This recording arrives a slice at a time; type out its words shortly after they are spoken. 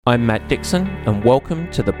I'm Matt Dixon, and welcome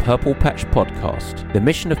to the Purple Patch Podcast. The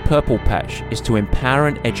mission of Purple Patch is to empower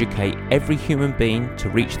and educate every human being to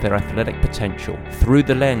reach their athletic potential. Through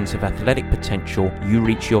the lens of athletic potential, you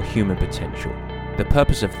reach your human potential. The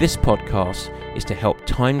purpose of this podcast is to help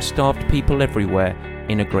time-starved people everywhere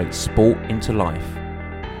integrate sport into life.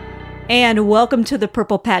 And welcome to the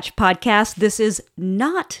Purple Patch Podcast. This is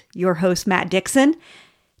not your host, Matt Dixon.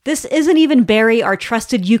 This isn't even Barry, our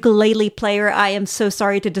trusted ukulele player. I am so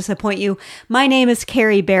sorry to disappoint you. My name is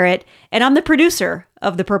Carrie Barrett, and I'm the producer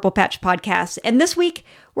of the Purple Patch Podcast. And this week,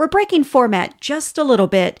 we're breaking format just a little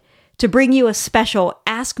bit to bring you a special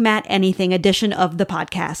Ask Matt Anything edition of the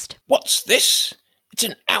podcast. What's this? It's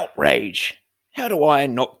an outrage. How do I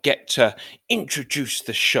not get to introduce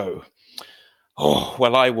the show? Oh,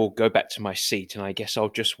 well, I will go back to my seat, and I guess I'll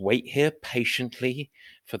just wait here patiently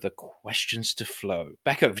for the questions to flow.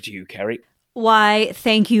 Back over to you, Carrie. Why,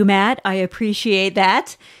 thank you, Matt. I appreciate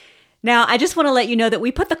that. Now, I just want to let you know that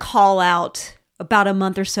we put the call out about a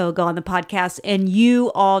month or so ago on the podcast, and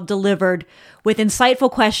you all delivered with insightful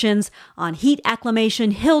questions on heat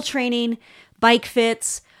acclimation, hill training, bike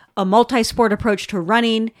fits, a multi-sport approach to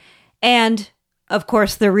running, and, of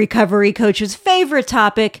course, the recovery coach's favorite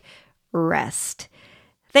topic, rest.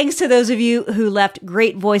 Thanks to those of you who left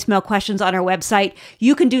great voicemail questions on our website.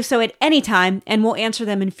 You can do so at any time, and we'll answer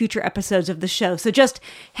them in future episodes of the show. So just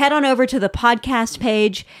head on over to the podcast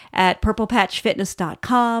page at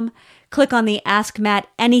purplepatchfitness.com. Click on the Ask Matt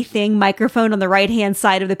Anything microphone on the right-hand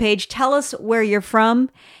side of the page. Tell us where you're from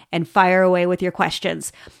and fire away with your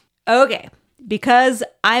questions. Okay, because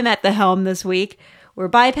I'm at the helm this week, we're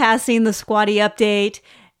bypassing the squatty update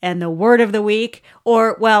and the word of the week,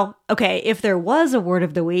 or, well, okay, if there was a word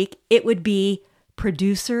of the week, it would be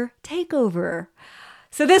producer takeover.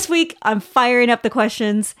 So this week, I'm firing up the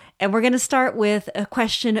questions, and we're going to start with a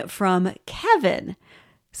question from Kevin.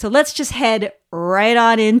 So let's just head right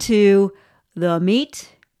on into the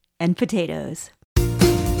meat and potatoes.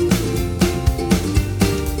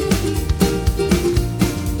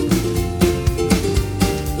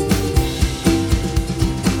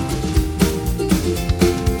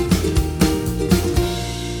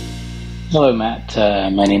 Hello, Matt.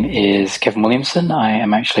 My name is Kevin Williamson. I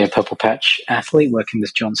am actually a Purple Patch athlete working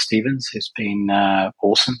with John Stevens, who's been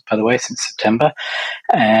awesome, by the way, since September.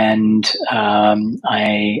 And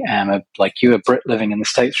I am, like you, a Brit living in the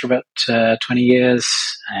States for about 20 years.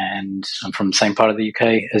 And I'm from the same part of the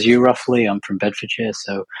UK as you, roughly. I'm from Bedfordshire,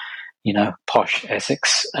 so, you know, posh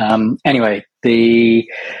Essex. Anyway, the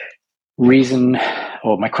reason,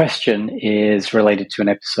 or my question, is related to an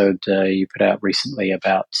episode you put out recently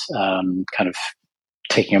about kind of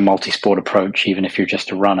taking a multi-sport approach, even if you're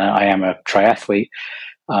just a runner. I am a triathlete,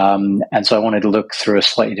 and so I wanted to look through a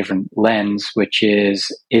slightly different lens, which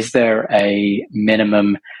is there a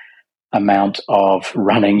minimum amount of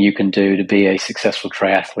running you can do to be a successful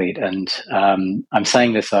triathlete? And I'm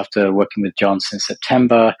saying this after working with John since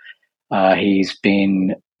September. He's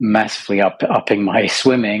been massively upping my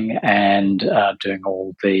swimming and doing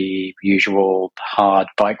all the usual hard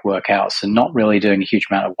bike workouts and not really doing a huge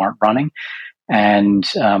amount of running. And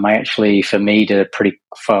I actually, for me, did a pretty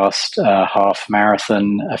fast half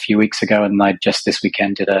marathon a few weeks ago, and I just this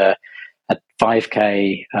weekend did a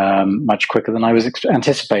 5K much quicker than I was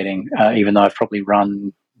anticipating, even though I've probably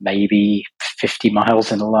run maybe 50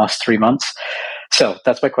 miles in the last 3 months. So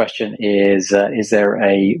that's my question: is there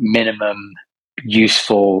a minimum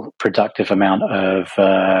useful, productive amount of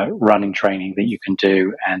running training that you can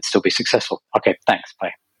do and still be successful? Okay, thanks.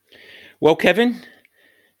 Bye. Well, Kevin,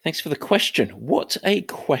 thanks for the question. What a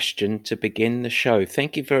question to begin the show.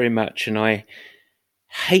 Thank you very much. And I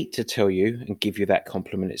hate to tell you and give you that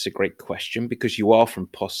compliment. It's a great question because you are from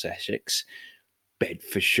Posh Essex,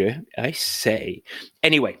 Bedfordshire, I say.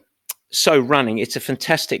 Anyway, so running, it's a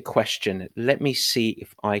fantastic question. Let me see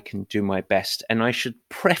if I can do my best. And I should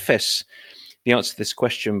preface the answer to this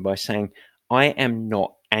question by saying I am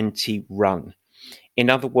not anti-run. In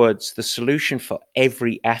other words, the solution for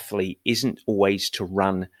every athlete isn't always to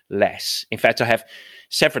run less. In fact, I have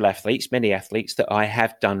several athletes, many athletes that I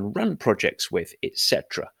have done run projects with,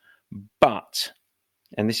 etc. But,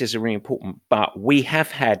 and this is really important, but we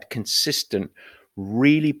have had consistent,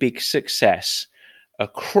 really big success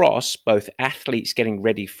across both athletes getting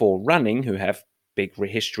ready for running who have big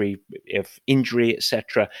history of injury,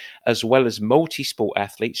 etc., as well as multi-sport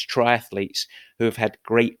athletes, triathletes, who have had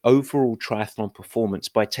great overall triathlon performance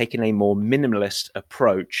by taking a more minimalist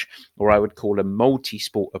approach, or I would call a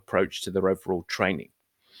multi-sport approach to their overall training.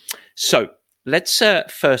 So let's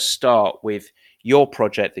first start with your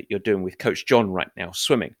project that you're doing with Coach John right now,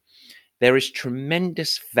 swimming. There is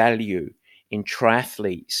tremendous value in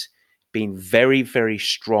triathletes being very, very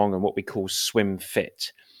strong and what we call swim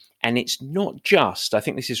fit. And it's not just, I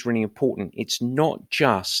think this is really important, it's not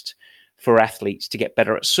just for athletes to get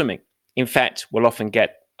better at swimming. In fact, we'll often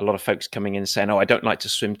get a lot of folks coming in saying, oh, I don't like to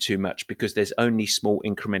swim too much because there's only small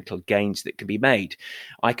incremental gains that can be made.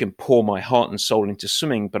 I can pour my heart and soul into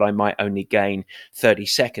swimming, but I might only gain 30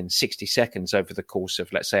 seconds, 60 seconds over the course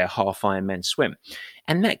of, let's say, a half Ironman swim.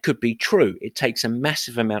 And that could be true. It takes a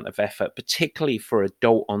massive amount of effort, particularly for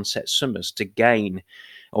adult onset swimmers, to gain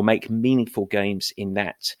or make meaningful gains in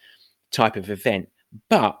that type of event.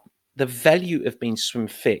 But the value of being swim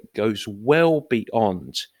fit goes well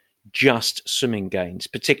beyond just swimming gains,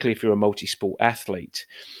 particularly if you're a multi-sport athlete.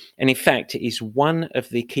 And in fact, it is one of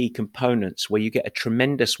the key components where you get a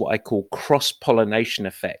tremendous, what I call cross-pollination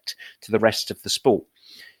effect to the rest of the sport.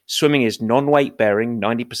 Swimming is non-weight bearing,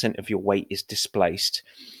 90% of your weight is displaced,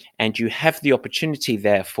 and you have the opportunity,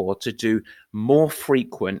 therefore, to do more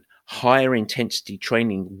frequent, higher intensity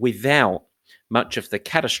training without much of the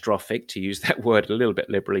catastrophic, to use that word a little bit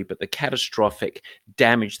liberally, but the catastrophic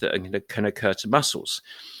damage that can occur to muscles.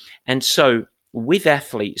 And so with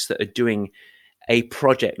athletes that are doing a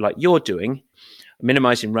project like you're doing,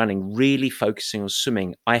 minimizing running, really focusing on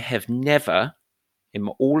swimming, I have never, in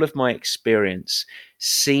all of my experience,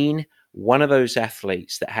 seen one of those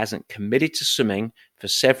athletes that hasn't committed to swimming for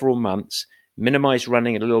several months, minimized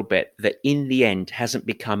running a little bit, that in the end hasn't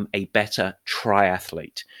become a better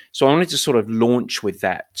triathlete. So I wanted to sort of launch with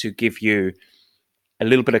that to give you a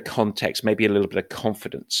little bit of context, maybe a little bit of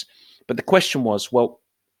confidence. But the question was, well,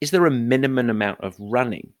 is there a minimum amount of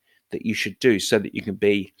running that you should do so that you can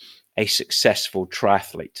be a successful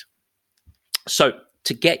triathlete? So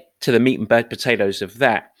to get to the meat and potatoes of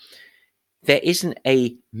that, there isn't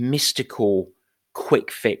a mystical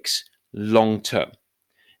quick fix long term.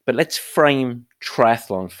 But let's frame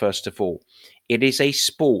triathlon first of all. It is a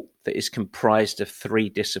sport that is comprised of 3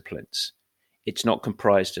 disciplines. It's not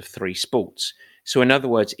comprised of 3 sports. So in other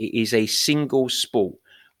words, it is a single sport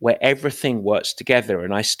where everything works together.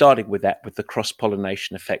 And I started with that with the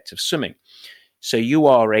cross-pollination effect of swimming. So you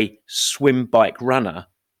are a swim, bike, runner,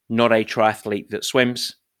 not a triathlete that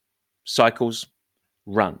swims, cycles,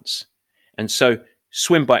 runs. And so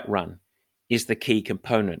swim, bike, run is the key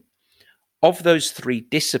component. Of those 3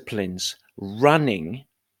 disciplines, running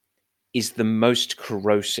is the most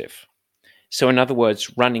corrosive. So in other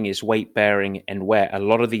words, running is weight bearing and where a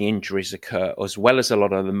lot of the injuries occur, as well as a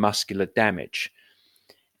lot of the muscular damage.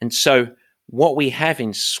 And so what we have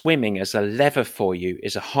in swimming as a lever for you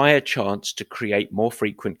is a higher chance to create more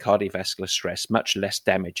frequent cardiovascular stress, much less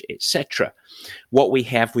damage, etc. What we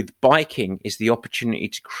have with biking is the opportunity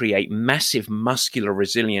to create massive muscular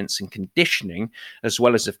resilience and conditioning, as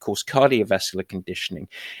well as, of course, cardiovascular conditioning.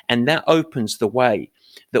 And that opens the way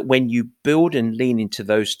that when you build and lean into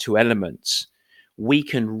those 2 elements, we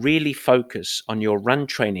can really focus on your run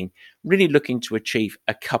training, really looking to achieve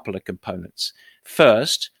a couple of components.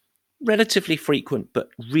 First, relatively frequent but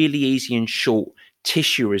really easy and short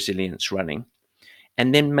tissue resilience running,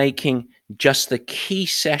 and then making just the key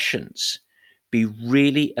sessions be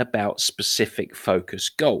really about specific focus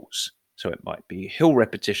goals. So it might be hill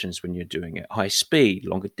repetitions when you're doing it, high speed,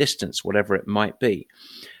 longer distance, whatever it might be.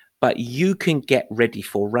 But you can get ready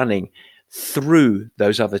for running through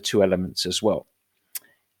those other 2 elements as well.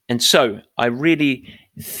 And so I really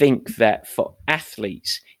think that for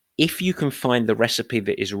athletes, if you can find the recipe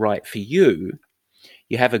that is right for you,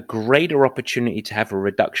 you have a greater opportunity to have a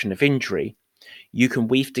reduction of injury. You can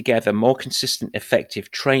weave together more consistent,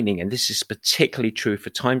 effective training, and this is particularly true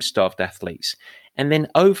for time-starved athletes. And then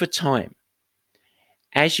over time,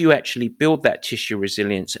 as you actually build that tissue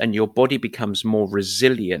resilience and your body becomes more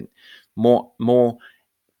resilient, more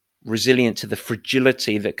resilient to the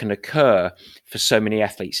fragility that can occur for so many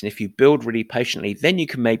athletes. And if you build really patiently, then you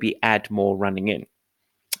can maybe add more running in.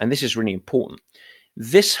 And this is really important.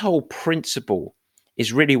 This whole principle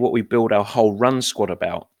is really what we build our whole Run Squad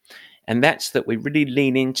about. And that's that we really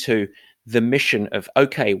lean into the mission of,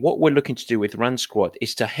 okay, what we're looking to do with Run Squad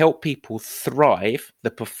is to help people thrive, the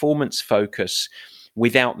performance focus,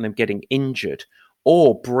 without them getting injured,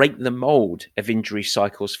 or break the mold of injury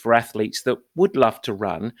cycles for athletes that would love to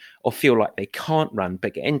run or feel like they can't run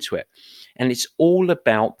but get into it. And it's all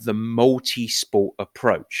about the multi-sport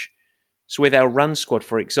approach. So with our Run Squad,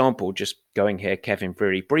 for example, just going here, Kevin,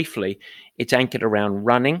 very briefly, it's anchored around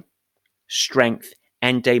running, strength,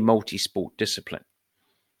 and a multi-sport discipline.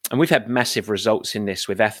 And we've had massive results in this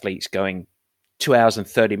with athletes going 2 hours and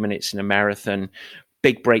 30 minutes in a marathon,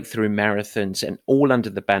 big breakthrough marathons, and all under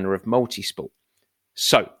the banner of multi-sport.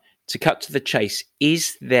 So to cut to the chase,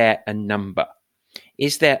 is there a number?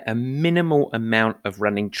 is there a minimal amount of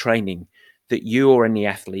running training that you or any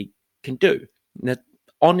athlete can do? And the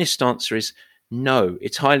honest answer is no.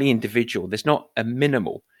 It's highly individual. There's not a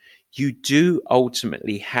minimal. You do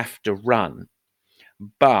ultimately have to run,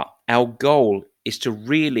 but our goal is to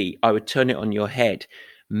really, I would turn it on your head,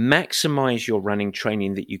 maximize your running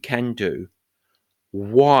training that you can do,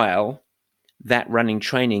 while that running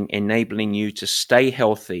training enabling you to stay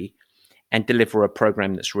healthy and deliver a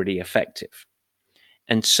program that's really effective.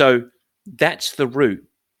 And so that's the route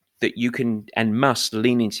that you can and must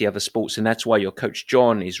lean into the other sports. And that's why your coach,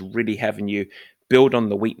 John, is really having you build on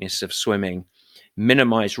the weakness of swimming,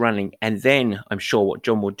 minimize running. And then I'm sure what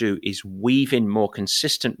John will do is weave in more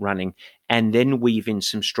consistent running and then weave in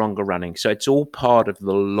some stronger running. So it's all part of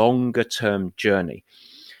the longer term journey.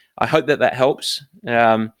 I hope that helps.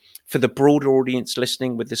 For the broader audience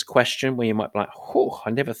listening with this question, where you might be like, oh, I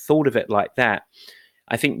never thought of it like that.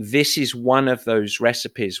 I think this is one of those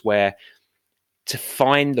recipes where to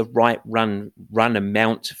find the right run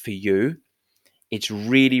amount for you, it's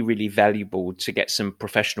really, really valuable to get some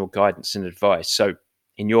professional guidance and advice. So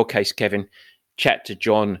in your case, Kevin, chat to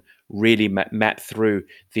John, really map through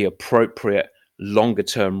the appropriate longer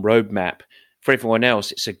term roadmap. For everyone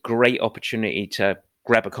else, it's a great opportunity to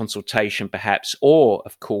grab a consultation perhaps, or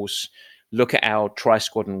of course, look at our Tri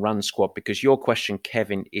Squad and Run Squad, because your question,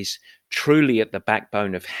 Kevin, is truly at the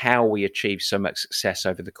backbone of how we achieve so much success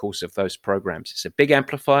over the course of those programs. It's a big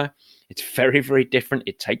amplifier. It's very, very different.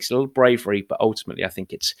 It takes a little bravery, but ultimately I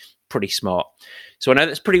think it's pretty smart. So I know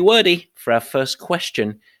that's pretty wordy for our first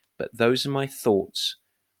question, but those are my thoughts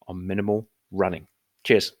on minimal running.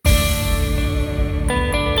 Cheers.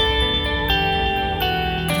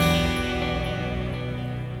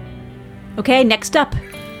 Okay, next up,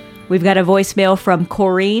 we've got a voicemail from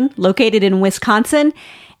Corrine, located in Wisconsin,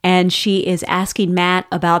 and she is asking Matt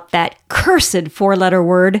about that cursed 4-letter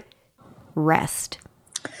word, rest.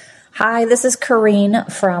 Hi, this is Corrine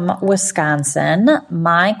from Wisconsin.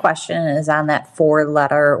 My question is on that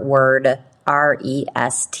 4-letter word,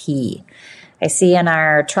 R-E-S-T. I see in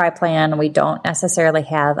our tri-plan we don't necessarily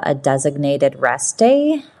have a designated rest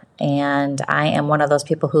day. And I am one of those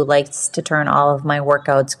people who likes to turn all of my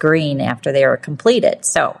workouts green after they are completed.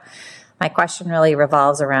 So my question really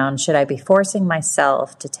revolves around, should I be forcing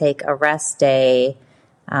myself to take a rest day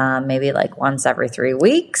maybe like once every 3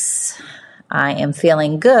 weeks? I am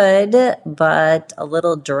feeling good, but a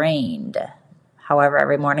little drained. However,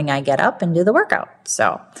 every morning I get up and do the workout.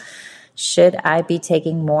 So should I be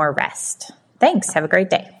taking more rest? Thanks. Have a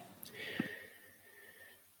great day.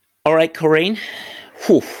 All right, Corrine.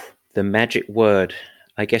 Whew. The magic word.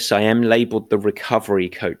 I guess I am labeled the recovery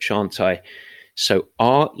coach, aren't I? So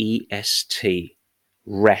R-E-S-T,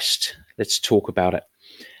 rest. Let's talk about it.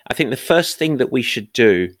 I think the first thing that we should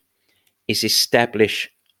do is establish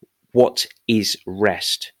what is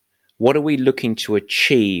rest. What are we looking to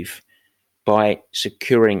achieve by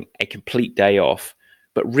securing a complete day off?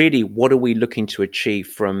 But really, what are we looking to achieve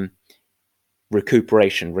from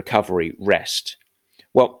recuperation, recovery, rest?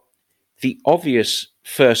 Well, the obvious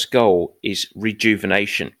first goal is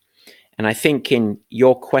rejuvenation. And I think in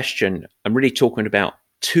your question, I'm really talking about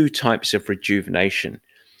 2 types of rejuvenation.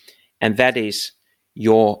 And that is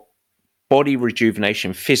your body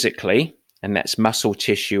rejuvenation physically, and that's muscle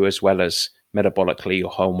tissue as well as metabolically,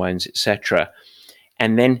 your hormones, etc.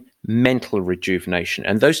 And then mental rejuvenation.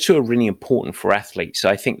 And those 2 are really important for athletes. So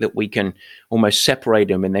I think that we can almost separate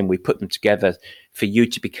them and then we put them together for you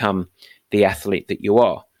to become the athlete that you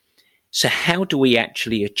are. So how do we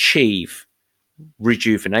actually achieve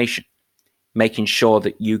rejuvenation? Making sure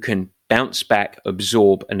that you can bounce back,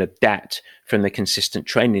 absorb, and adapt from the consistent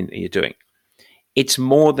training that you're doing. It's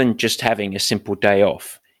more than just having a simple day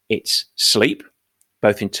off. It's sleep,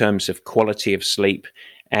 both in terms of quality of sleep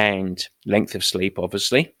and length of sleep,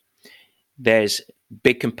 obviously. There's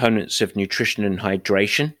big components of nutrition and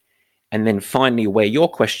hydration. And then finally, where your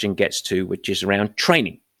question gets to, which is around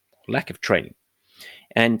training, lack of training.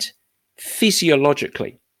 And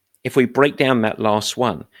physiologically, if we break down that last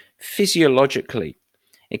one, physiologically,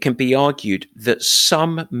 it can be argued that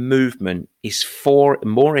some movement is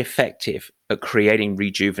more effective at creating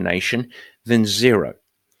rejuvenation than zero.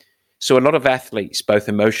 So a lot of athletes, both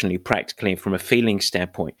emotionally, practically, and from a feeling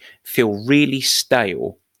standpoint, feel really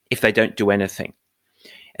stale if they don't do anything.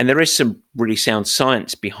 And there is some really sound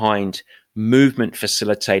science behind movement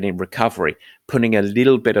facilitating recovery, putting a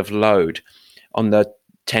little bit of load on the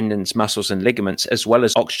tendons, muscles, and ligaments, as well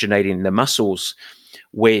as oxygenating the muscles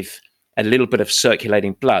with a little bit of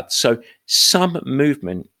circulating blood. So some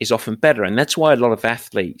movement is often better. And that's why a lot of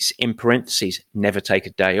athletes, in parentheses, never take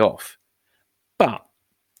a day off. But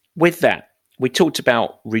with that, we talked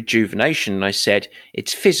about rejuvenation, and I said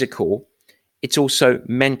it's physical, it's also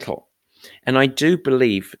mental. And I do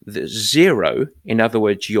believe that 0, in other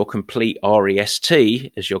words, your complete REST,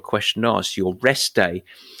 as your question asks, your rest day,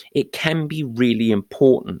 it can be really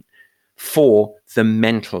important for the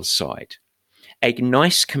mental side. A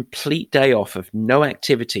nice complete day off of no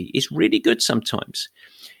activity is really good sometimes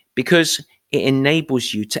because it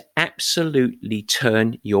enables you to absolutely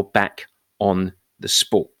turn your back on the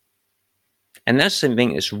sport. And that's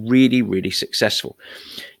something that's really, really successful.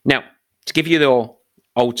 Now, to give you the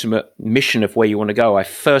ultimate mission of where you want to go, I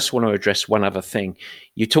first want to address one other thing.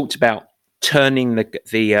 You talked about turning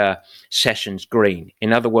the sessions green.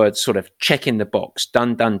 In other words, sort of checking the box,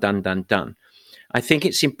 done, done, done, done, done. I think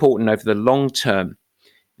it's important over the long term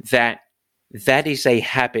that is a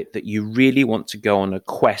habit that you really want to go on a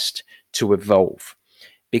quest to evolve,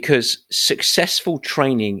 because successful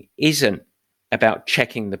training isn't about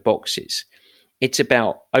checking the boxes. It's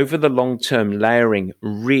about, over the long term, layering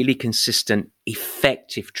really consistent,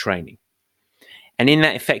 effective training. And in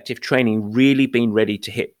that effective training, really being ready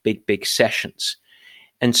to hit big, big sessions.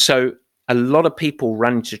 And so a lot of people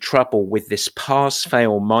run into trouble with this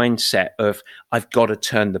pass-fail mindset of, I've got to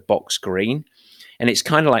turn the box green. And it's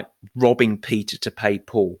kind of like robbing Peter to pay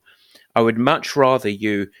Paul. I would much rather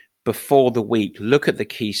you, before the week, look at the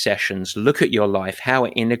key sessions, look at your life, how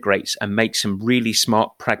it integrates, and make some really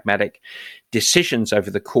smart, pragmatic decisions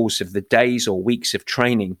over the course of the days or weeks of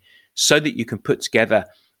training so that you can put together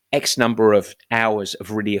X number of hours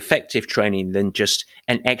of really effective training than just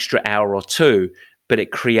an extra hour or two, but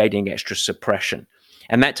it creating extra suppression.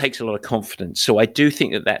 And that takes a lot of confidence. So I do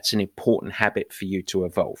think that that's an important habit for you to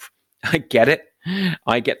evolve. I get it.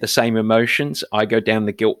 I get the same emotions. I go down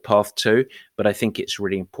the guilt path too, but I think it's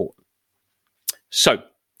really important. So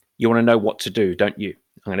you want to know what to do, don't you?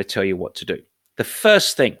 I'm going to tell you what to do. The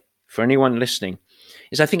first thing for anyone listening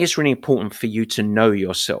is I think it's really important for you to know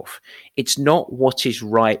yourself. It's not what is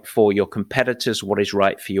right for your competitors, what is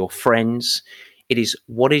right for your friends. It is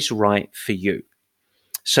what is right for you.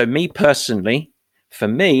 So me personally, for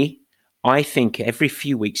me, I think every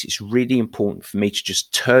few weeks it's really important for me to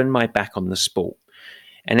just turn my back on the sport.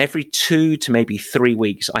 And every 2 to maybe 3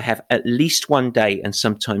 weeks, I have at least one day and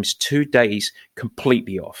sometimes 2 days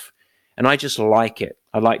completely off. And I just like it.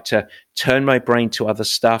 I like to turn my brain to other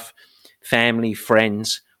stuff, family,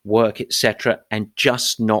 friends, work, etc., and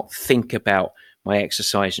just not think about my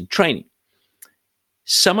exercise and training.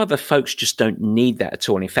 Some other folks just don't need that at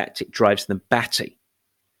all. And in fact, it drives them batty.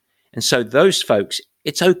 And so those folks,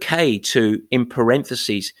 it's okay to, in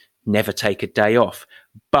parentheses, never take a day off.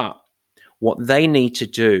 But what they need to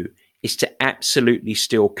do is to absolutely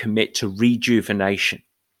still commit to rejuvenation.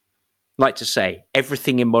 I like to say,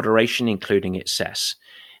 everything in moderation, including excess.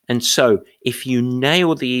 And so if you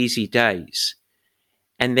nail the easy days,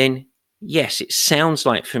 and then, yes, it sounds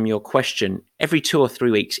like from your question, every 2 or 3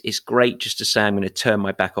 weeks is great just to say I'm going to turn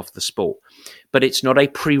my back off the sport. But it's not a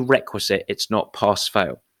prerequisite. It's not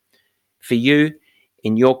pass-fail. For you,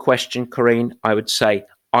 in your question, Corinne, I would say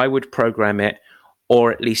I would program it,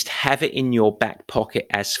 or at least have it in your back pocket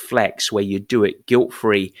as flex, where you do it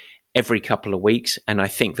guilt-free every couple of weeks. And I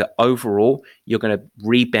think that overall, you're going to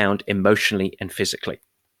rebound emotionally and physically.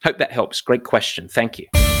 Hope that helps. Great question. Thank you.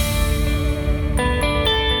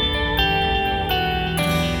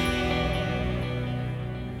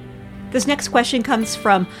 This next question comes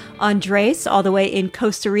from Andres, all the way in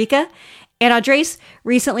Costa Rica. And Andres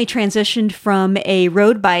recently transitioned from a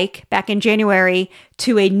road bike back in January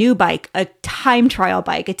to a new bike, a time trial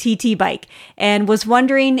bike, a TT bike, and was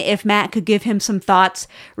wondering if Matt could give him some thoughts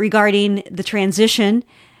regarding the transition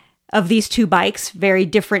of these two bikes, very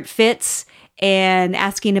different fits, and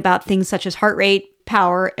asking about things such as heart rate,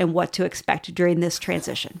 power, and what to expect during this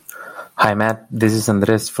transition. Hi, Matt. This is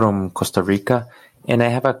Andres from Costa Rica. And I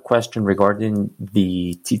have a question regarding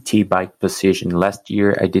the TT bike position. Last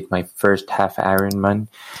year, I did my first half Ironman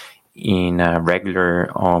in a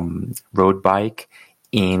regular road bike.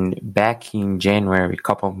 And back in January, a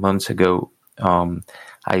couple of months ago,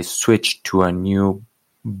 I switched to a new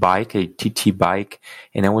bike, a TT bike.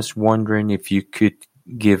 And I was wondering if you could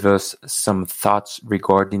give us some thoughts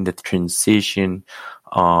regarding the transition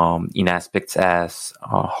in aspects as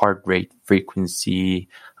heart rate, frequency,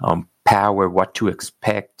 power, what to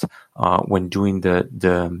expect when doing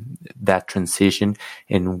that transition,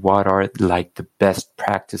 and what are like the best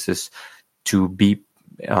practices to be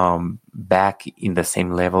back in the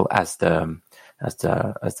same level as the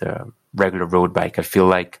regular road bike. I feel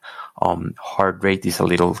like heart rate is a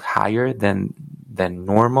little higher than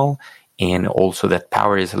normal, and also that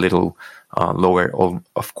power is a little lower.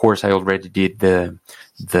 Of course, I already did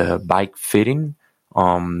the bike fitting,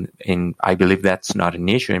 and I believe that's not an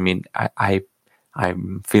issue. I mean,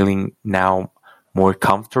 I'm feeling now more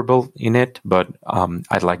comfortable in it, but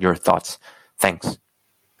I'd like your thoughts. Thanks.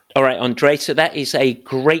 All right, Andre, so that is a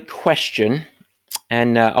great question.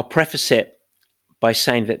 And I'll preface it by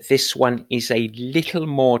saying that this one is a little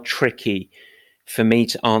more tricky for me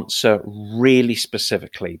to answer really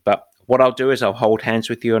specifically. But what I'll do is I'll hold hands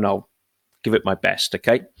with you and I'll give it my best,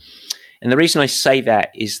 okay? And the reason I say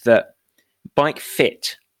that is that bike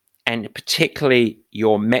fit, and particularly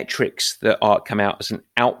your metrics that come out as an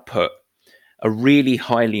output, are really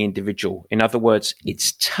highly individual. In other words,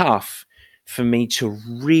 it's tough for me to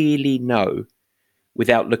really know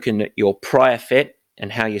without looking at your prior fit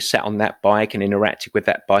and how you sat on that bike and interacted with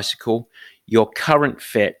that bicycle, your current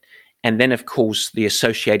fit, and then, of course, the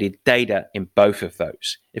associated data in both of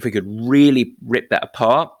those. If we could really rip that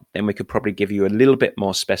apart, then we could probably give you a little bit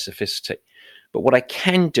more specificity. But what I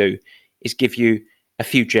can do is give you a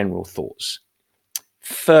few general thoughts.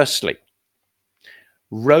 Firstly,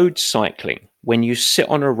 road cycling, when you sit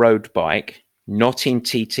on a road bike, not in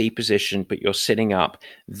TT position, but you're sitting up,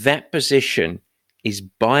 that position is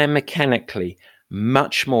biomechanically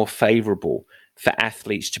much more favorable for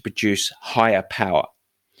athletes to produce higher power.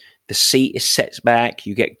 The seat is set back,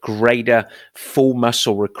 you get greater full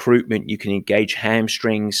muscle recruitment, you can engage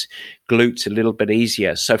hamstrings, glutes a little bit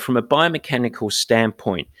easier. So from a biomechanical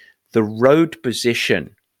standpoint, the road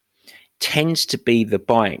position tends to be the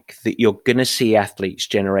bike that you're going to see athletes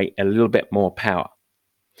generate a little bit more power.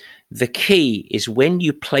 The key is when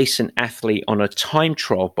you place an athlete on a time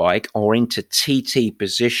trial bike or into TT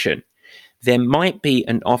position, there might be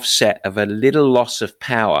an offset of a little loss of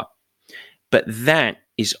power, but that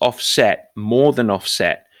is offset, more than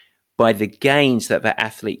offset, by the gains that the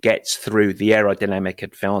athlete gets through the aerodynamic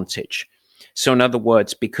advantage. So in other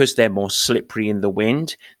words, because they're more slippery in the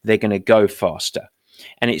wind, they're going to go faster.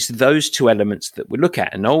 And it's those two elements that we look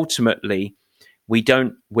at. And ultimately, we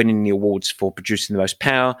don't win any awards for producing the most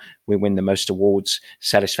power. We win the most awards,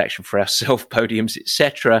 satisfaction for ourselves, podiums,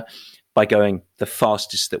 etc., by going the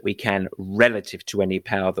fastest that we can relative to any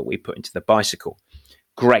power that we put into the bicycle.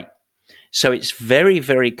 Great. So it's very,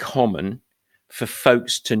 very common for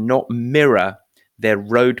folks to not mirror their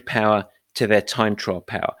road power to their time trial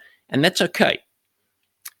power. And that's okay.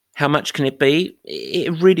 How much can it be?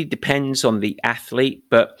 It really depends on the athlete,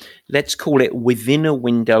 but let's call it within a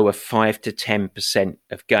window of 5 to 10%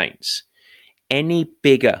 of gains. Any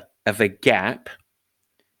bigger of a gap,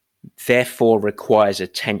 therefore, requires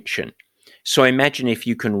attention. So imagine if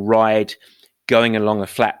you can ride going along a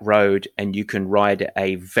flat road and you can ride at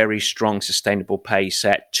a very strong sustainable pace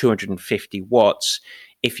at 250 watts.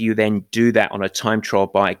 If you then do that on a time trial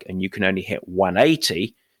bike and you can only hit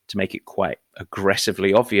 180, to make it quite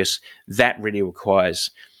aggressively obvious, that really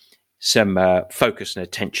requires some focus and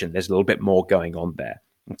attention. There's a little bit more going on there,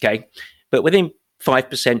 okay? But within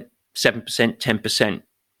 5%, 7%, 10%,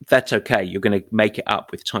 that's okay. You're going to make it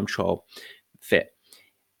up with time trial fit.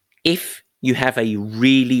 If you have a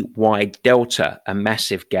really wide delta, a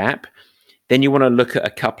massive gap, then you want to look at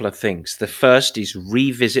a couple of things. The first is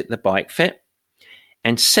revisit the bike fit.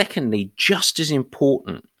 And secondly, just as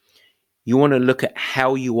important, you want to look at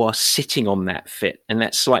how you are sitting on that fit, and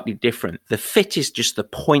that's slightly different. The fit is just the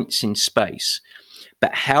points in space,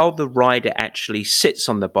 but how the rider actually sits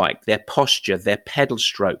on the bike, their posture, their pedal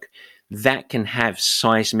stroke, that can have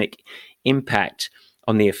seismic impact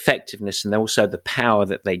on the effectiveness and also the power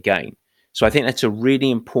that they gain. So I think that's a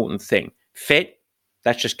really important thing. Fit,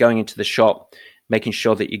 that's just going into the shop, making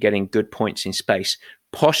sure that you're getting good points in space.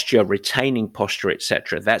 Posture, retaining posture,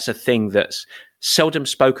 etc. That's a thing that's seldom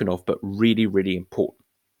spoken of, but really, really important.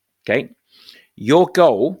 Okay. Your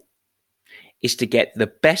goal is to get the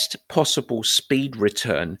best possible speed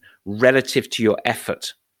return relative to your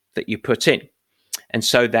effort that you put in. And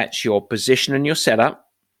so that's your position and your setup,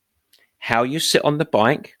 how you sit on the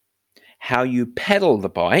bike, how you pedal the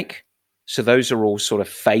bike. So those are all sort of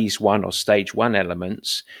phase one or stage one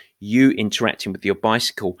elements, you interacting with your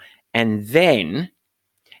bicycle, and then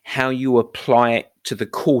how you apply it to the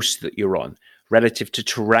course that you're on, relative to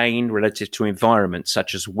terrain, relative to environment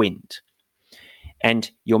such as wind. And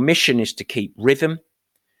your mission is to keep rhythm,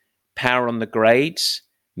 power on the grades,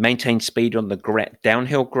 maintain speed on the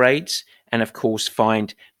downhill grades, and of course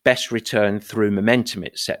find best return through momentum,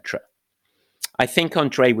 etc. I think,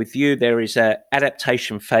 Andre, with you, there is an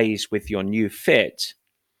adaptation phase with your new fit.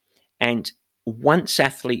 And once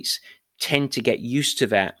athletes tend to get used to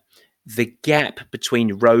that, the gap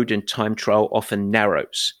between road and time trial often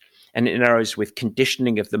narrows. And it narrows with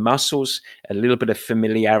conditioning of the muscles, a little bit of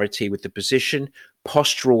familiarity with the position,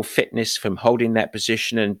 postural fitness from holding that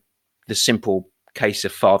position, and the simple case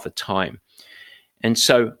of father time. And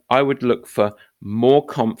so I would look for more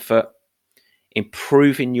comfort,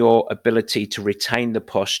 improving your ability to retain the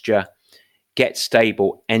posture, get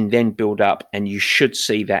stable, and then build up. And you should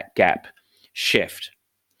see that gap shift.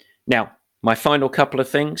 Now, my final couple of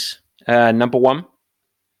things. Number one,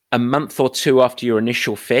 a month or two after your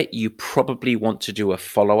initial fit, you probably want to do a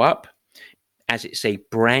follow-up. As it's a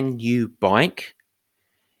brand new bike,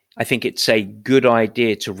 I think it's a good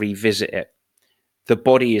idea to revisit it. The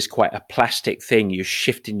body is quite a plastic thing. You're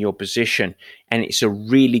shifting your position, and it's a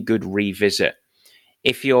really good revisit.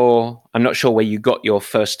 I'm not sure where you got your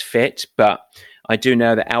first fit, but I do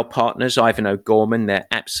know that our partners, Ivan O'Gorman, they're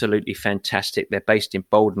absolutely fantastic. They're based in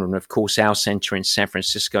Boulder, and of course our center in San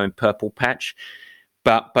Francisco in Purple Patch.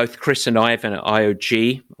 But both Chris and Ivan at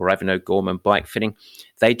IOG, or Ivan O'Gorman Bike Fitting,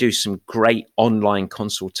 they do some great online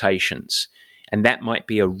consultations. And that might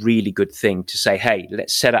be a really good thing to say, hey,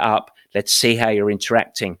 let's set it up. Let's see how you're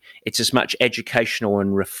interacting. It's as much educational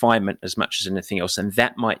and refinement as much as anything else. And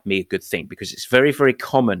that might be a good thing, because it's very, very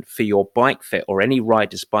common for your bike fit or any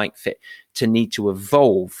rider's bike fit to need to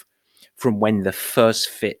evolve from when the first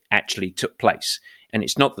fit actually took place. And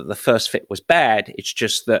it's not that the first fit was bad. It's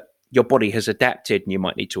just that your body has adapted and you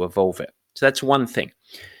might need to evolve it. So that's one thing.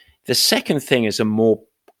 The second thing is a more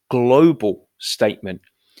global statement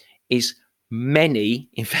is many,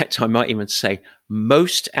 in fact, I might even say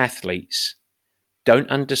most athletes don't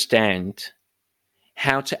understand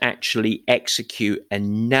how to actually execute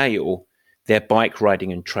and nail their bike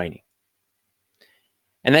riding and training.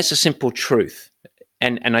 And that's a simple truth.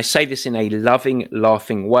 And I say this in a loving,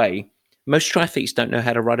 laughing way. Most triathletes don't know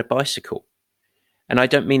how to ride a bicycle. And I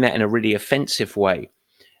don't mean that in a really offensive way,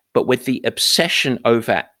 but with the obsession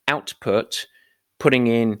over output, putting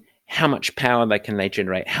in how much power they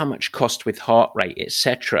generate, how much cost with heart rate,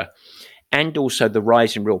 etc., and also the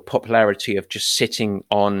rise in real popularity of just sitting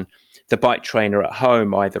on the bike trainer at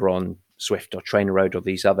home, either on Zwift or Trainer Road or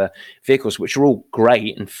these other vehicles, which are all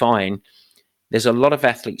great and fine. There's a lot of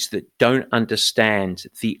athletes that don't understand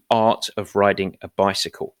the art of riding a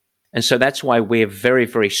bicycle. And so that's why we're very,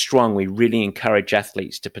 very strong. We really encourage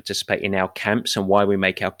athletes to participate in our camps, and why we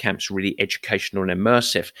make our camps really educational and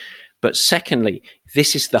immersive. But secondly,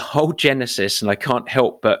 this is the whole genesis, and I can't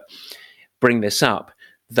help but bring this up.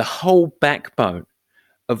 The whole backbone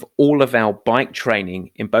of all of our bike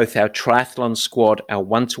training in both our triathlon squad, our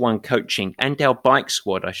one-to-one coaching, and our bike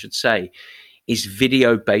squad, I should say, is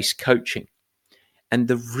video-based coaching. And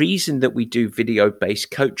the reason that we do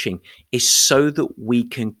video-based coaching is so that we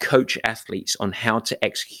can coach athletes on how to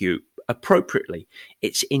execute appropriately.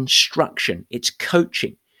 It's instruction, it's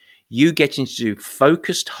coaching. You getting to do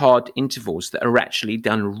focused, hard intervals that are actually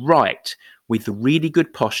done right with really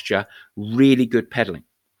good posture, really good pedaling.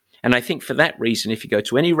 And I think for that reason, if you go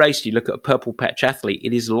to any race, you look at a purple patch athlete,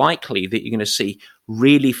 it is likely that you're going to see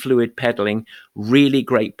really fluid pedaling, really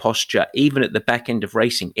great posture. Even at the back end of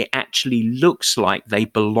racing, it actually looks like they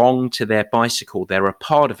belong to their bicycle. They're a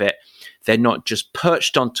part of it. They're not just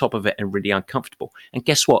perched on top of it and really uncomfortable. And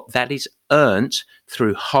guess what? That is earned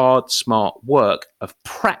through hard, smart work of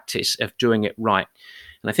practice of doing it right.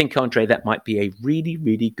 And I think, Andre, that might be a really,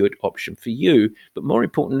 really good option for you, but more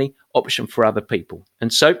importantly, option for other people.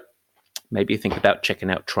 And so maybe you think about checking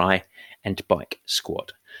out Tri and Bike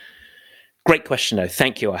Squad. Great question, though.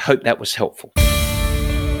 Thank you. I hope that was helpful.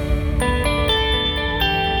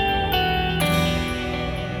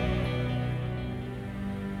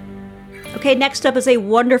 Okay, next up is a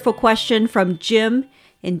wonderful question from Jim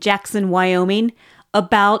in Jackson, Wyoming,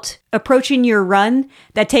 about approaching your run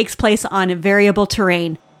that takes place on variable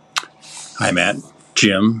terrain. Hi, Matt.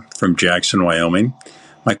 Jim from Jackson, Wyoming.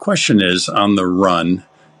 My question is, on the run,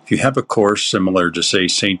 if you have a course similar to, say,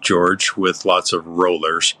 St. George with lots of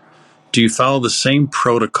rollers, do you follow the same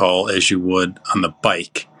protocol as you would on the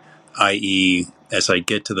bike? I.e., as I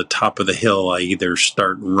get to the top of the hill, I either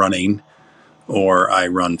start running or I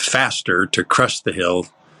run faster to crest the hill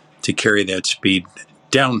to carry that speed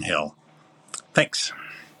downhill. Thanks.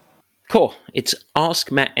 Cool. It's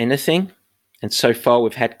Ask Matt Anything. And so far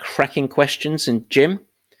we've had cracking questions. And Jim,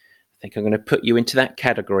 I think I'm going to put you into that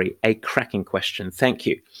category, a cracking question. Thank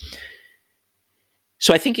you.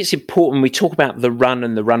 So I think it's important we talk about the run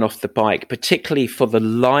and the run off the bike, particularly for the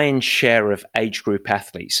lion's share of age group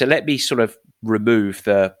athletes. So let me sort of remove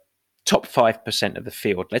the top 5% of the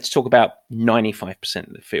field. Let's talk about 95%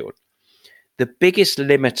 of the field. The biggest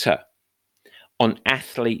limiter on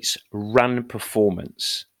athletes' run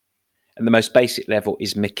performance at the most basic level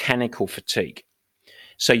is mechanical fatigue.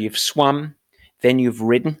 So you've swum, then you've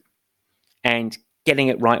ridden, and getting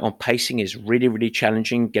it right on pacing is really, really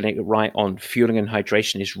challenging. Getting it right on fueling and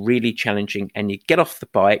hydration is really challenging. And you get off the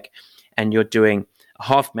bike and you're doing a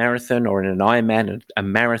half marathon or an Ironman, a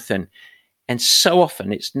marathon. And so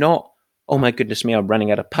often it's not, oh my goodness me, I'm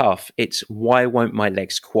running out of path. It's why won't my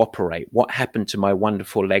legs cooperate? What happened to my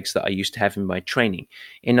wonderful legs that I used to have in my training?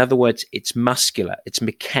 In other words, it's muscular, it's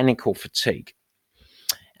mechanical fatigue.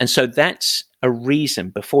 And so that's a reason,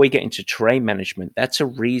 before we get into terrain management, that's a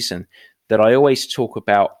reason that I always talk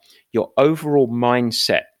about your overall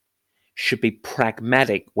mindset should be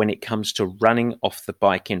pragmatic when it comes to running off the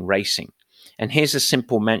bike in racing. And here's a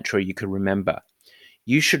simple mantra you can remember.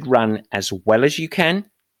 You should run as well as you can.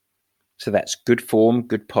 So that's good form,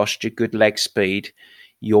 good posture, good leg speed,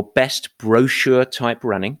 your best brochure type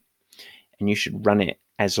running. And you should run it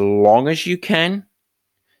as long as you can.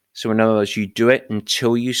 So in other words, you do it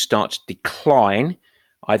until you start to decline,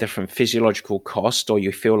 either from physiological cost or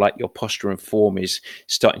you feel like your posture and form is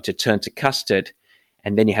starting to turn to custard,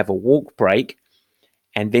 and then you have a walk break,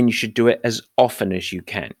 and then you should do it as often as you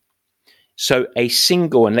can. So a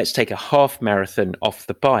single, and let's take a half marathon off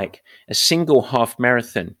the bike, a single half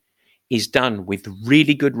marathon is done with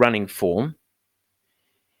really good running form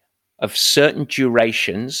of certain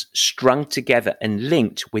durations strung together and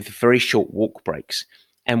linked with very short walk breaks.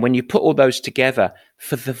 And when you put all those together,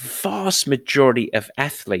 for the vast majority of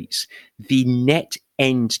athletes, the net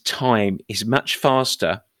end time is much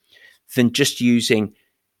faster than just using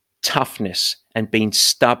toughness and being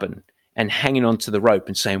stubborn and hanging onto the rope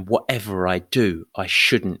and saying, whatever I do, I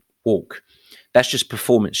shouldn't walk. That's just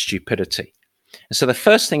performance stupidity. And so the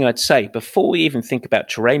first thing I'd say before we even think about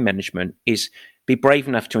terrain management is be brave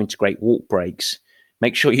enough to integrate walk breaks.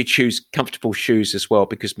 Make sure you choose comfortable shoes as well,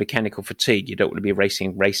 because mechanical fatigue, you don't want to be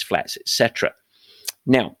racing race flats, etc.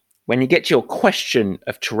 Now, when you get to your question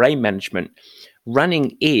of terrain management,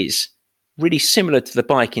 running is really similar to the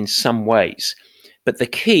bike in some ways. But the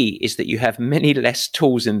key is that you have many less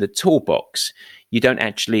tools in the toolbox. You don't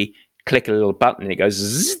actually click a little button and it goes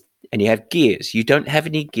zzz, and you have gears. You don't have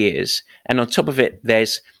any gears. And on top of it,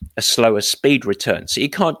 there's a slower speed return. So you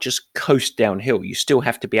can't just coast downhill. You still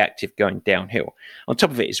have to be active going downhill. On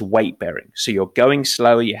top of it is weight bearing. So you're going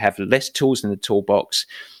slower, you have less tools in the toolbox,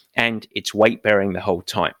 and it's weight bearing the whole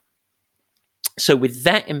time. So with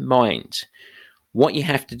that in mind, what you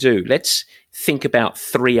have to do, let's think about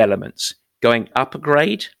three elements: going up a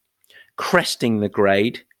grade, cresting the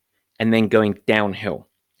grade, and then going downhill.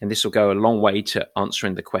 And this will go a long way to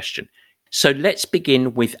answering the question. So let's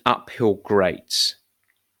begin with uphill grades.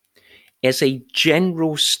 As a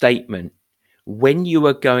general statement, when you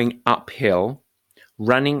are going uphill,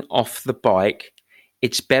 running off the bike,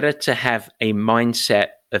 it's better to have a mindset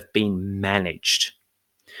of being managed.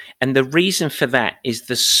 And the reason for that is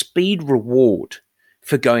the speed reward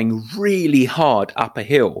for going really hard up a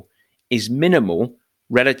hill is minimal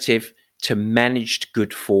relative to managed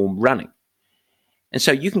good form running. And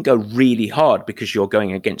so you can go really hard because you're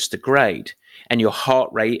going against the grade, and your heart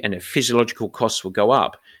rate and the physiological costs will go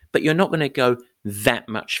up, but you're not going to go that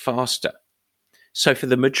much faster. So for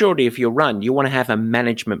the majority of your run, you want to have a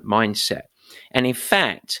management mindset. And in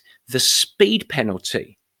fact, the speed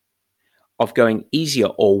penalty of going easier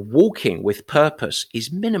or walking with purpose is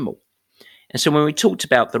minimal. And so when we talked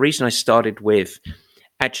about, the reason I started with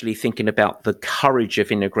actually thinking about the courage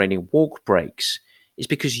of integrating walk breaks is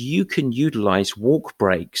because you can utilize walk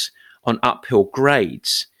breaks on uphill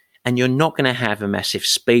grades and you're not going to have a massive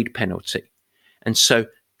speed penalty. And so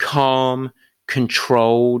calm,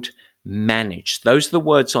 controlled, managed. Those are the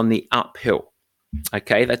words on the uphill.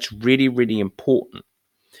 Okay, that's really, really important.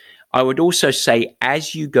 I would also say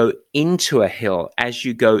as you go into a hill, as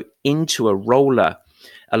you go into a roller,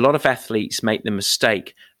 a lot of athletes make the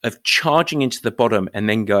mistake of charging into the bottom and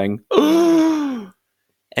then going, oh!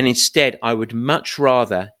 And instead, I would much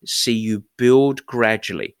rather see you build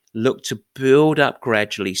gradually. Look to build up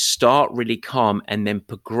gradually, start really calm, and then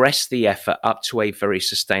progress the effort up to a very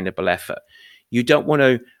sustainable effort. You don't want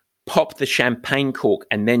to pop the champagne cork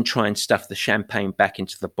and then try and stuff the champagne back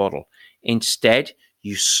into the bottle. Instead,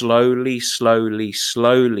 you slowly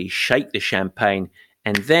shake the champagne,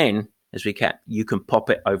 and then, as we can, you can pop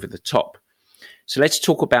it over the top. So let's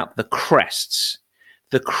talk about the crests.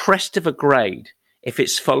 The crest of a grade, if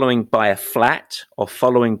it's following by a flat or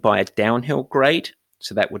following by a downhill grade,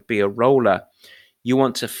 so that would be a roller, you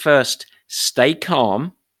want to first stay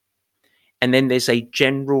calm, and then there's a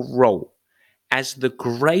general roll. As the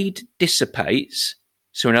grade dissipates,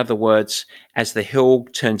 so in other words, as the hill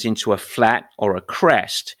turns into a flat or a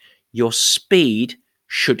crest, your speed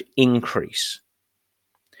should increase.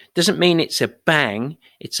 Doesn't mean it's a bang,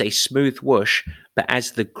 it's a smooth whoosh, but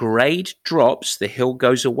as the grade drops, the hill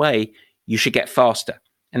goes away, you should get faster.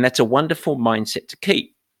 And that's a wonderful mindset to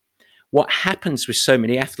keep. What happens with so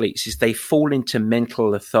many athletes is they fall into mental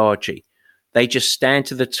lethargy. They just stand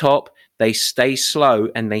to the top, they stay slow,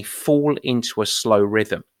 and they fall into a slow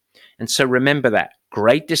rhythm. And so remember that.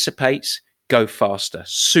 Grade dissipates, go faster.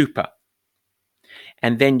 Super.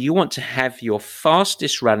 And then you want to have your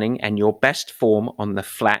fastest running and your best form on the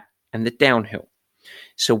flat and the downhill.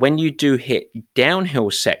 So when you do hit downhill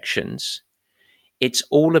sections, it's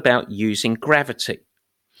all about using gravity.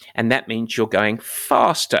 And that means you're going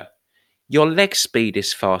faster. Your leg speed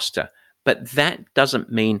is faster, but that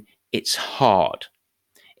doesn't mean it's hard.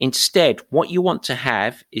 Instead, what you want to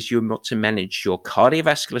have is you want to manage your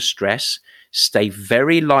cardiovascular stress, stay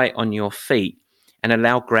very light on your feet, and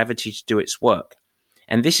allow gravity to do its work.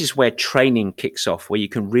 And this is where training kicks off, where you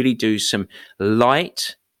can really do some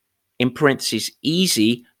light, in parentheses,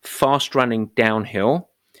 easy, fast running downhill,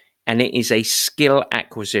 and it is a skill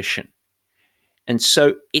acquisition. And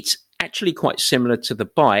so it's actually quite similar to the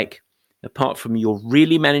bike, apart from you're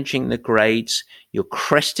really managing the grades, you're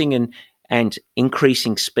cresting and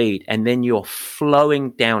increasing speed, and then you're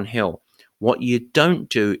flowing downhill. What you don't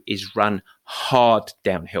do is run hard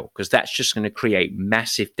downhill, because that's just going to create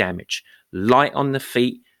massive damage. Light on the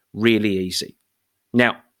feet, really easy.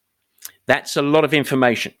 Now, that's a lot of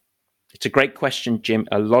information. It's a great question, Jim,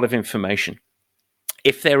 a lot of information.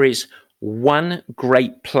 If there is one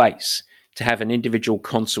great place to have an individual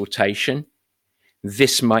consultation,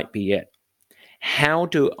 this might be it. How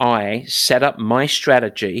do I set up my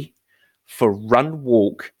strategy for run,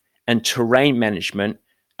 walk, and terrain management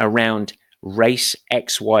around race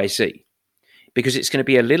XYZ? Because it's going to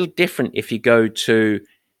be a little different if you go to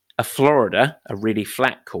a Florida, a really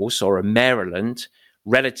flat course, or a Maryland,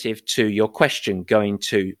 relative to your question going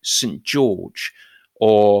to St. George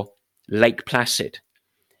or Lake Placid.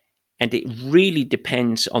 And it really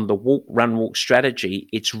depends on the walk, run, walk strategy.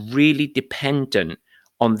 It's really dependent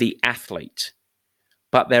on the athlete.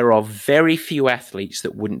 But there are very few athletes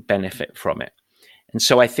that wouldn't benefit from it. And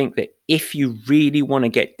so I think that if you really want to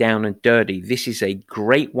get down and dirty, this is a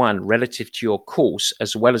great one relative to your course,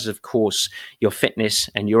 as well as, of course, your fitness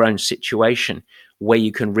and your own situation, where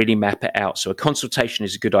you can really map it out. So a consultation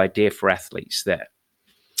is a good idea for athletes there.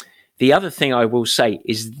 The other thing I will say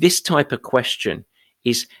is this type of question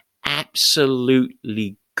is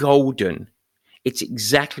absolutely golden. It's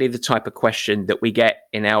exactly the type of question that we get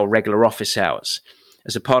in our regular office hours.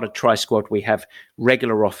 As a part of Tri Squad, we have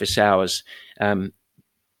regular office hours,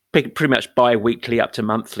 pretty much bi-weekly up to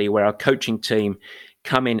monthly, where our coaching team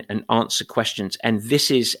come in and answer questions. And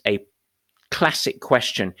this is a classic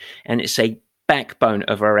question, and it's a backbone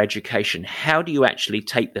of our education. How do you actually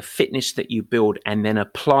take the fitness that you build and then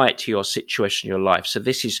apply it to your situation, your life? So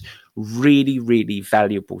this is really, really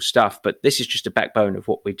valuable stuff, but this is just a backbone of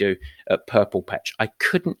what we do at Purple Patch. I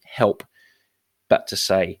couldn't help but to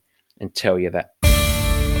say and tell you that.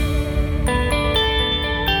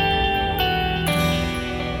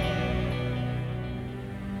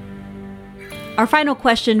 Our final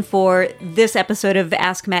question for this episode of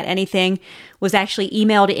Ask Matt Anything was actually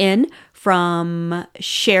emailed in from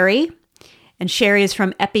Sherry, and Sherry is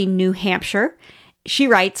from Epping, New Hampshire. She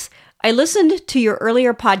writes, I listened to your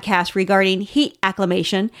earlier podcast regarding heat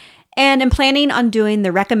acclimation and am planning on doing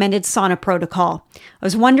the recommended sauna protocol. I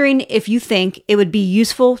was wondering if you think it would be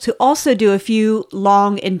useful to also do a few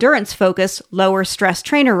long endurance-focused, lower stress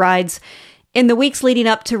trainer rides in the weeks leading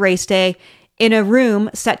up to race day in a room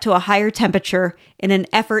set to a higher temperature in an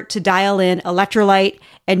effort to dial in electrolyte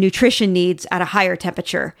and nutrition needs at a higher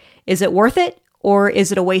temperature. Is it worth it, or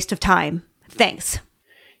is it a waste of time? Thanks.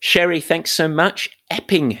 Sherry, thanks so much.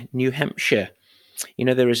 Epping, New Hampshire. You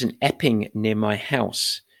know, there is an Epping near my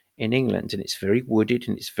house in England, and it's very wooded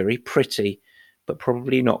and it's very pretty, but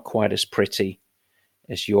probably not quite as pretty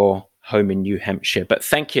as your home in New Hampshire. But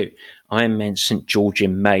thank you. I am in St. George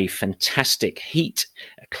in May. Fantastic heat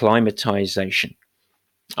acclimatization.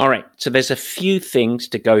 All right, so there's a few things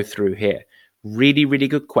to go through here. Really, really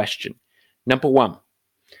good question. Number one,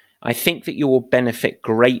 I think that you will benefit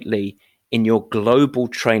greatly in your global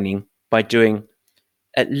training by doing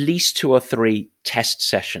at least 2 or 3 test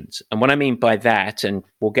sessions. And what I mean by that, and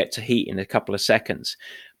we'll get to heat in a couple of seconds,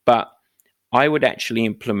 but I would actually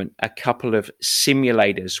implement a couple of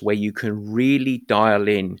simulators where you can really dial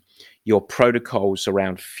in your protocols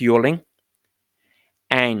around fueling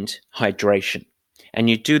and hydration. And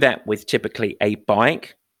you do that with typically a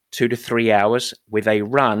bike, 2 to 3 hours, with a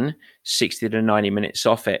run, 60 to 90 minutes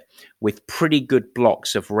off it, with pretty good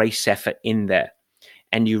blocks of race effort in there.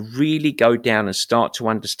 and you really go down and start to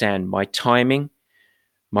understand my timing,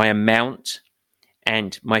 my amount,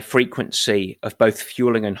 and my frequency of both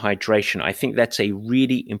fueling and hydration, I think that's a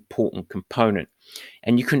really important component.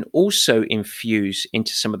 And you can also infuse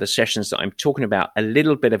into some of the sessions that I'm talking about a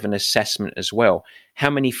little bit of an assessment as well.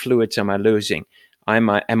 How many fluids am I losing? Am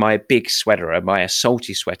I a big sweater? Am I a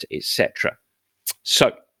salty sweater, etc.?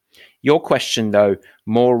 So your question, though,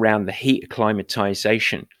 more around the heat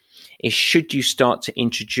acclimatization, is should you start to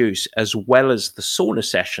introduce, as well as the sauna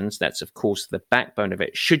sessions, that's of course the backbone of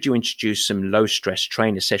it, should you introduce some low stress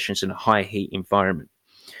trainer sessions in a high heat environment?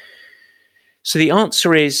 So the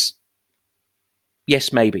answer is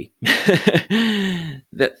yes, maybe.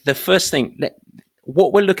 The first thing,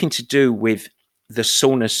 what we're looking to do with the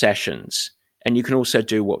sauna sessions, and you can also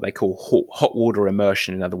do what they call hot water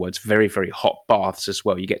immersion, in other words, very, very hot baths as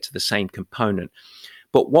well. You get to the same component.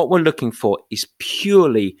 But what we're looking for is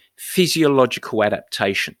purely physiological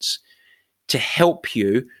adaptations to help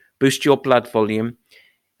you boost your blood volume,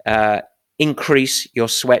 increase your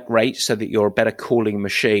sweat rate so that you're a better cooling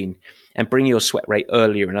machine, and bring your sweat rate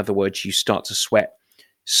earlier. In other words, you start to sweat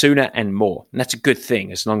sooner and more. And that's a good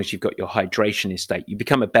thing as long as you've got your hydration in state. You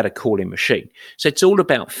become a better cooling machine. So it's all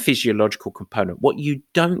about physiological component. What you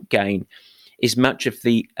don't gain is much of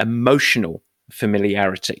the emotional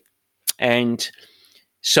familiarity. And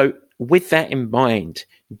so with that in mind,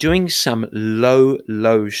 doing some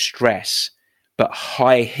low stress, but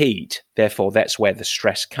high heat, therefore that's where the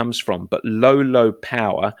stress comes from, but low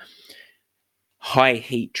power, high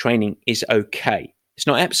heat training is okay. It's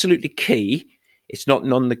not absolutely key. It's not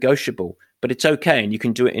non-negotiable, but it's okay. And you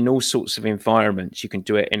can do it in all sorts of environments. You can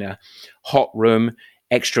do it in a hot room,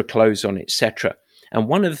 extra clothes on, etc. And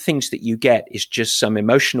one of the things that you get is just some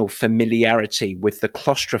emotional familiarity with the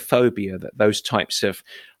claustrophobia that those types of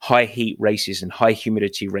high heat races and high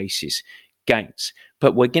humidity races gains.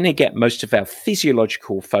 But we're going to get most of our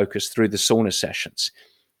physiological focus through the sauna sessions.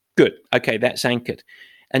 Good. Okay, that's anchored.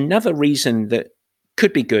 Another reason that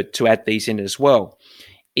could be good to add these in as well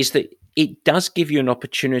is that it does give you an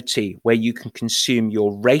opportunity where you can consume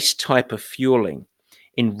your race type of fueling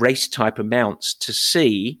in race type amounts to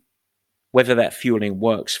see whether that fueling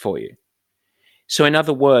works for you. So in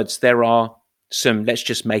other words, there are some, let's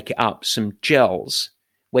just make it up, some gels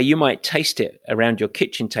where you might taste it around your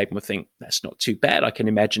kitchen table and think, that's not too bad. I can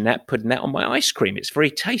imagine that, putting that on my ice cream. It's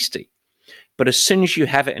very tasty. But as soon as you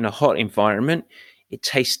have it in a hot environment, it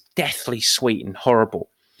tastes deathly sweet and horrible.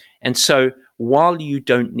 And so while you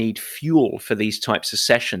don't need fuel for these types of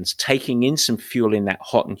sessions, taking in some fuel in that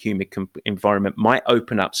hot and humid environment might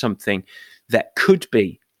open up something that could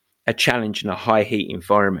be a challenge in a high heat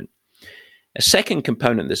environment. A second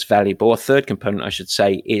component that's valuable, a third component I should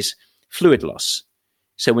say, is fluid loss.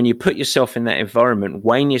 So when you put yourself in that environment,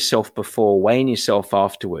 weighing yourself before, weighing yourself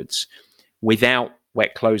afterwards, without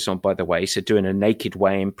wet clothes on, by the way, so doing a naked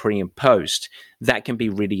weigh-in pre and post, that can be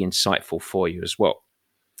really insightful for you as well.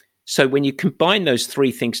 So when you combine those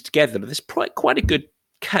three things together, there's quite a good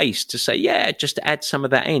case to say, yeah, just add some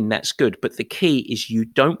of that in, that's good. But the key is you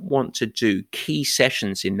don't want to do key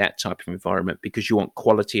sessions in that type of environment because you want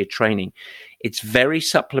quality of training. It's very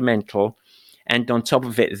supplemental. And on top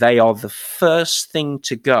of it, they are the first thing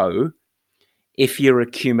to go if you're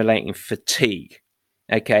accumulating fatigue,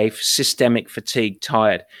 okay, systemic fatigue,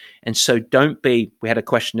 tired. And so we had a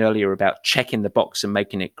question earlier about checking the box and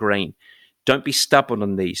making it green. Don't be stubborn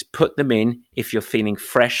on these. Put them in if you're feeling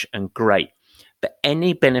fresh and great. But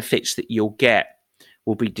any benefits that you'll get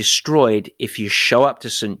will be destroyed if you show up to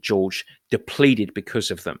St. George depleted because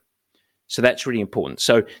of them. So that's really important.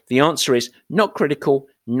 So the answer is not critical,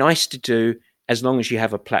 nice to do, as long as you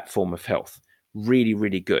have a platform of health. Really,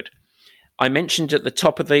 really good. I mentioned at the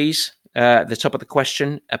top of these, the top of the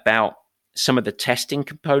question about some of the testing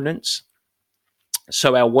components.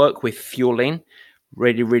 So our work with Fuelin,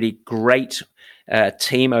 really, really great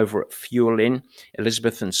team over at Fuelin,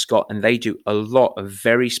 Elizabeth and Scott, and they do a lot of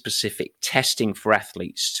very specific testing for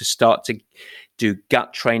athletes to start to do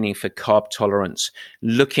gut training for carb tolerance,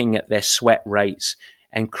 looking at their sweat rates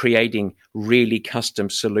and creating really custom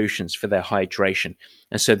solutions for their hydration.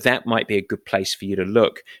 And so that might be a good place for you to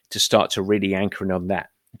look to start to really anchor in on that.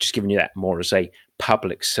 I'm just giving you that more as a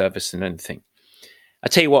public service than anything. I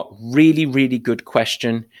tell you what, really, really good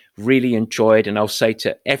question. Really enjoyed. And I'll say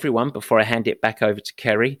to everyone before I hand it back over to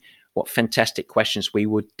Kerry, what fantastic questions. We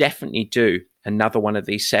will definitely do another one of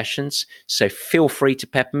these sessions. So feel free to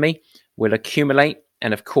pepper me. We'll accumulate.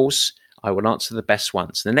 And of course, I will answer the best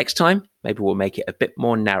ones. The next time, maybe we'll make it a bit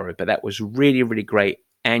more narrow. But that was really, really great.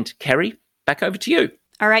 And Kerry, back over to you.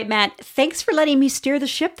 All right, Matt, thanks for letting me steer the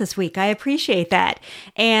ship this week. I appreciate that.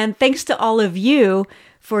 And thanks to all of you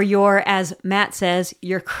for your, as Matt says,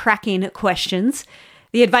 your cracking questions.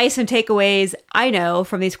 The advice and takeaways I know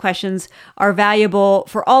from these questions are valuable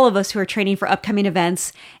for all of us who are training for upcoming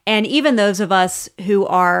events, and even those of us who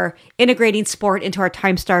are integrating sport into our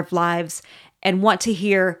time-starved lives and want to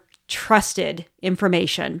hear trusted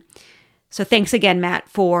information. So thanks again, Matt,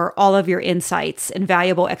 for all of your insights and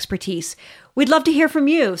valuable expertise. We'd love to hear from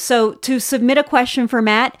you. So to submit a question for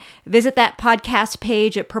Matt, visit that podcast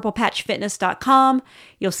page at purplepatchfitness.com.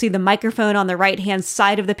 You'll see the microphone on the right-hand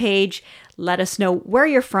side of the page. Let us know where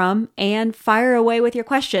you're from and fire away with your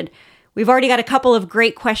question. We've already got a couple of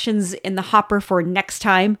great questions in the hopper for next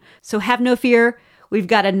time, so have no fear. We've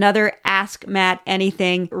got another Ask Matt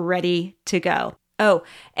Anything ready to go. Oh,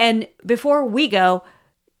 and before we go,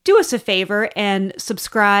 do us a favor and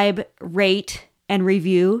subscribe, rate, and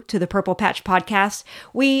review to the Purple Patch Podcast.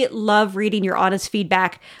 We love reading your honest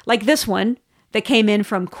feedback, like this one that came in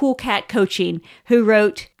from Cool Cat Coaching, who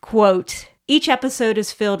wrote, quote, "Each episode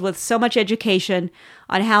is filled with so much education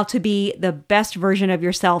on how to be the best version of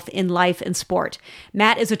yourself in life and sport.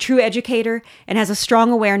 Matt is a true educator and has a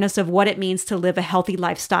strong awareness of what it means to live a healthy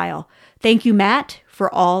lifestyle. Thank you, Matt,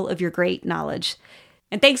 for all of your great knowledge."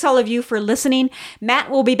 And thanks all of you for listening.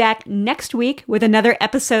 Matt will be back next week with another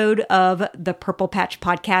episode of the Purple Patch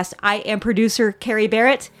Podcast. I am producer Carrie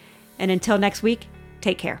Barrett, and until next week,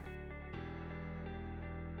 take care.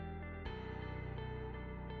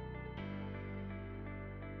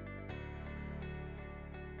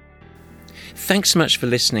 Thanks so much for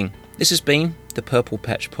listening. This has been the Purple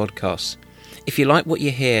Patch Podcast. If you like what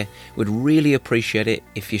you hear, we'd really appreciate it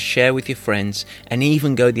if you share with your friends and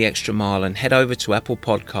even go the extra mile and head over to Apple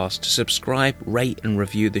Podcasts to subscribe, rate and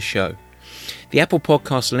review the show. The Apple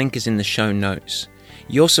Podcast link is in the show notes.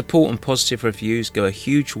 Your support and positive reviews go a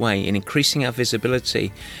huge way in increasing our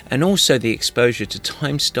visibility and also the exposure to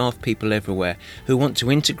time-starved people everywhere who want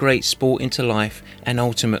to integrate sport into life and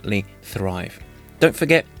ultimately thrive. Don't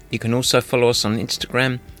forget, you can also follow us on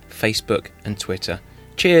Instagram, Facebook and Twitter.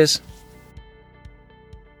 Cheers!